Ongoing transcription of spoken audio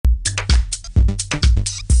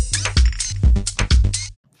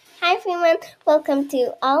everyone. Welcome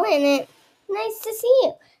to All In It. Nice to see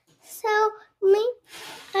you.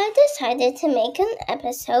 I decided to make an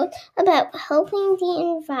episode about helping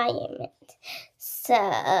the environment. So,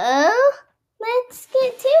 let's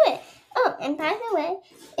get to it. Oh, and by the way,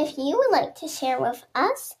 if you would like to share with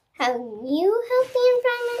us how you help the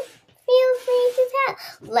environment, feel free to tell.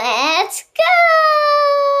 Let's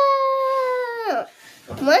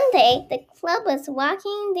go! One day, the club was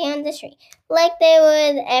walking down the street like they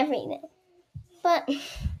would every day. But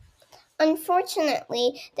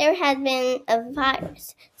unfortunately, there had been a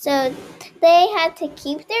virus, so they had to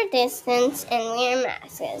keep their distance and wear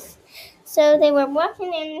masks. So they were walking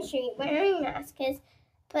down the street wearing masks,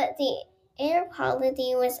 but the air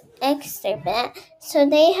quality was extra bad, so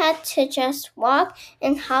they had to just walk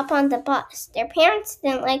and hop on the bus. Their parents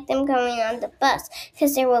didn't like them going on the bus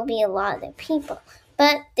because there will be a lot of people.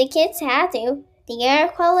 But the kids had to. The air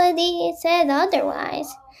quality said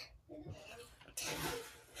otherwise.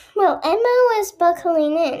 Well, Emma was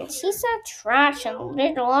buckling in. She saw trash and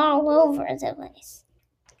litter all over the place.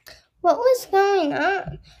 What was going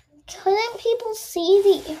on? Couldn't people see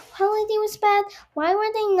the air quality was bad? Why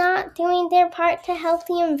were they not doing their part to help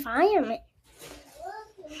the environment?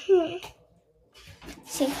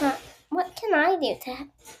 She thought, what can I do to help?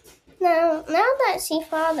 Now that she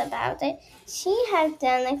thought about it, she had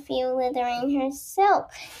done a few littering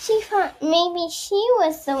herself. She thought maybe she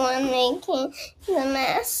was the one making the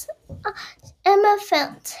mess. Emma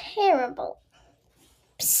felt terrible.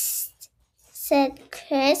 Psst, said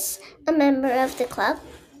Chris, a member of the club.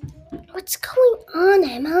 What's going on,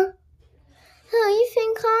 Emma? Oh, you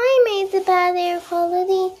think I made the bad air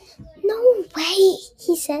quality? No way,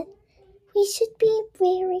 he said. We should be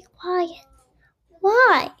very quiet.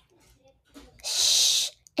 Why?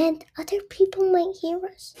 Shh, and other people might hear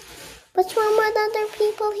us. What's wrong with other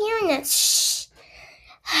people hearing us? Shh.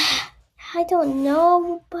 I don't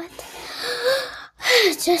know, but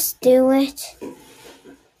just do it.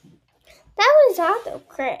 That was odd of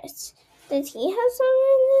Chris. Did he have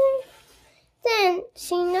something? Then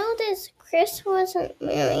she noticed Chris wasn't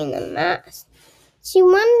wearing a mask. She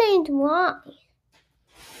wondered why.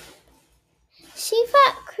 She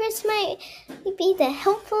thought Chris might be the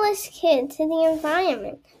helpfulest kid to the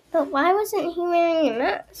environment, but why wasn't he wearing a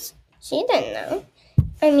mask? She didn't know.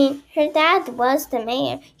 Her dad was the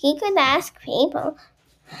mayor. He could ask people.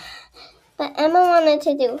 But Emma wanted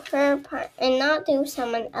to do her part and not do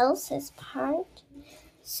someone else's part.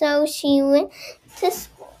 So she went to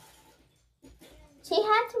school. She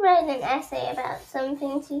had to write an essay about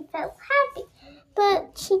something she felt happy,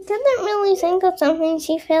 but she couldn't really think of something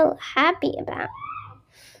she felt happy about.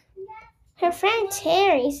 Her friend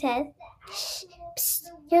Terry said, Shh, psst,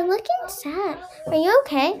 you're looking sad. Are you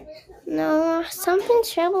okay? No, something's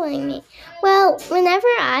troubling me. Well, whenever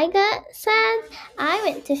I got sad, I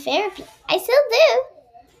went to therapy. I still do.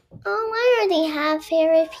 Oh, I already have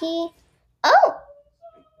therapy. Oh,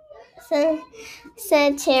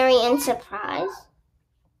 said Terry in surprise.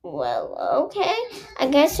 Well, okay. I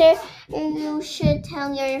guess you should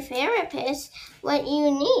tell your therapist what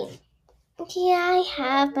you need. Yeah, I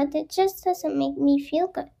have, but it just doesn't make me feel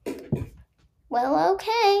good. Well,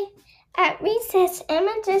 okay. At recess,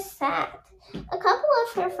 Emma just sat. A couple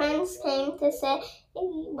of her friends came to say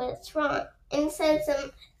what's wrong and said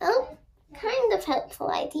some kind of helpful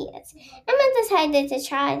ideas. Emma decided to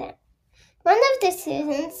try them. One of the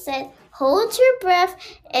students said, hold your breath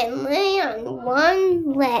and lay on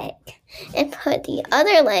one leg and put the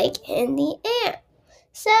other leg in the air.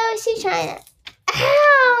 So she tried it.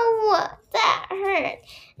 Ow! That hurt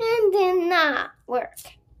and did not work.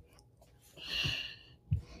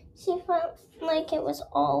 She felt like it was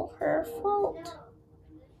all her fault.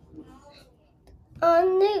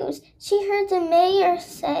 On news, she heard the mayor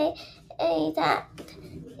say that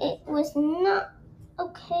it was not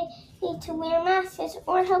okay to wear masks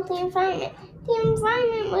or help the environment. The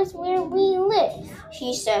environment was where we live,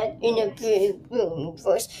 she said in a big booming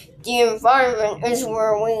voice. The environment is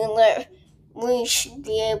where we live. We should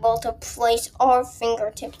be able to place our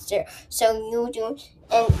fingertips there. So you do,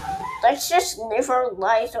 and let's just live our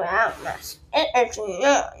lives without masks. It is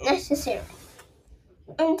not necessary.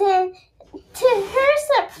 And then, to her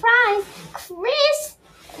surprise, Chris,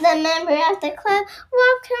 the member of the club,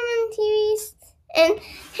 walked home on TV, and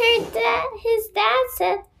his dad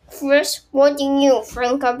said, Chris, what do you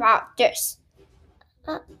think about this?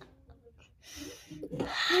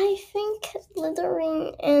 I think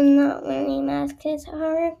littering and not wearing masks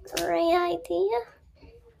are a great idea.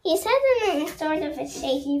 He said in sort of a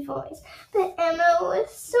shaky voice, but Emma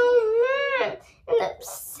was so mad and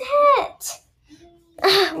upset.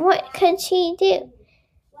 What could she do?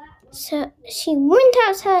 So she went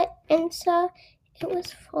outside and saw it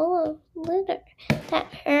was full of litter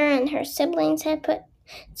that her and her siblings had put.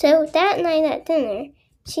 So that night at dinner,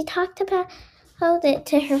 she talked about it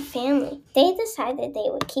to her family. They decided they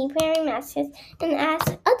would keep wearing masks and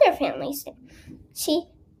ask other families to. She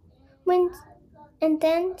went, and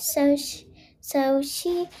then so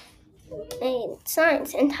she made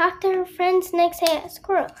signs and talked to her friends next day at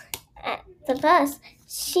school. At the bus,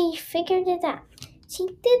 she figured it out. She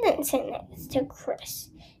didn't sit next to Chris,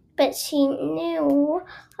 but she knew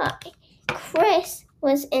why. Chris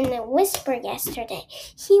was in a whisper yesterday.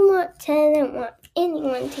 He didn't want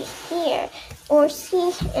anyone to hear or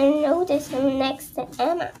see and notice him next to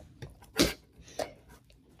Emma.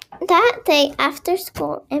 That day after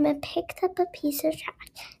school, Emma picked up a piece of trash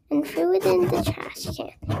and threw it in the trash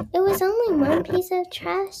can. It was only one piece of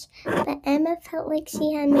trash, but Emma felt like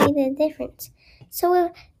she had made a difference.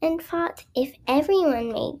 And thought if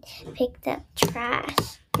everyone picked up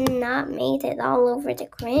trash and not made it all over the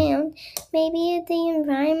ground, maybe the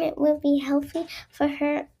environment would be healthy for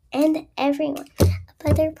her and everyone. A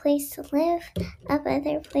better place to live, a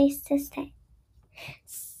better place to stay.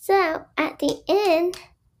 So at the end,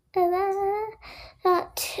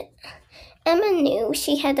 Emma knew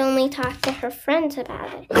she had only talked to her friends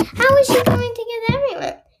about it. How was she going to get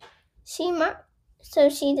everyone? So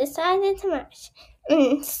she decided to march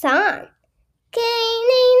in song.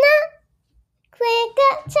 Cleaning up, quick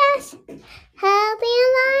up trash, help the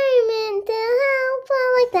environment to help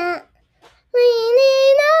like that.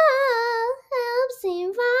 Cleaning up helps the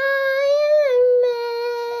environment.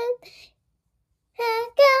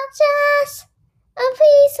 Pick up trash, a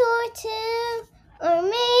piece or two, or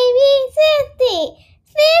maybe 52.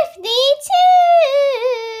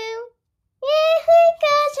 Yeah, pick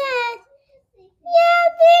up trash. Yeah,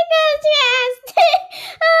 pick up trash.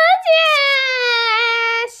 Oh,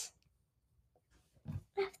 trash.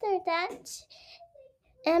 After that,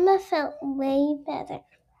 Emma felt way better.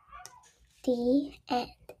 The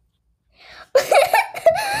end. That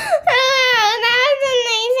was an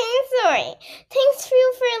amazing story. Thanks for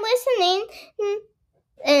listening.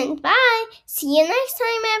 And bye. See you next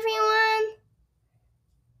time, everyone.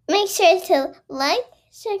 Make sure to like,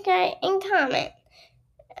 subscribe, and comment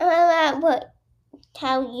about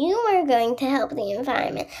how you are going to help the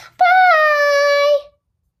environment. Bye!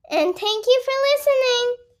 And thank you for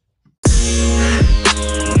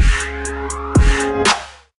listening.